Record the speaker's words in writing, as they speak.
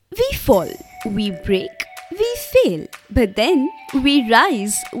fall, we break, we fail, but then we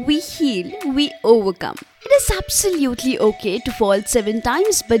rise, we heal, we overcome. It is absolutely okay to fall 7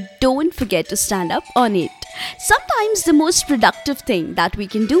 times, but don't forget to stand up on it. Sometimes the most productive thing that we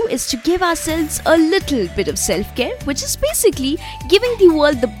can do is to give ourselves a little bit of self-care, which is basically giving the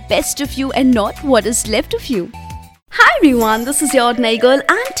world the best of you and not what is left of you. Hi everyone, this is your ordinary girl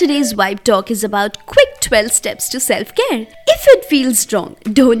and today's Vibe Talk is about quick 12 steps to self-care. If it feels wrong,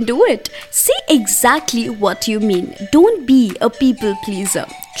 don't do it. Say exactly what you mean. Don't be a people pleaser.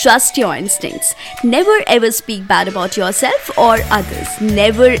 Trust your instincts. Never ever speak bad about yourself or others.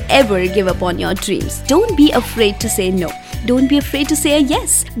 Never ever give up on your dreams. Don't be afraid to say no. Don't be afraid to say a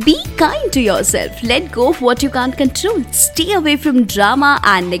yes. Be kind to yourself. Let go of what you can't control. Stay away from drama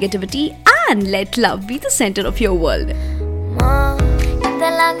and negativity and let love be the center of your world. Ita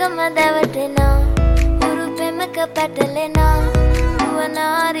langama devatena, uru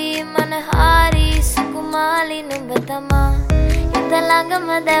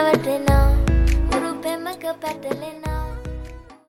pemaka patalena.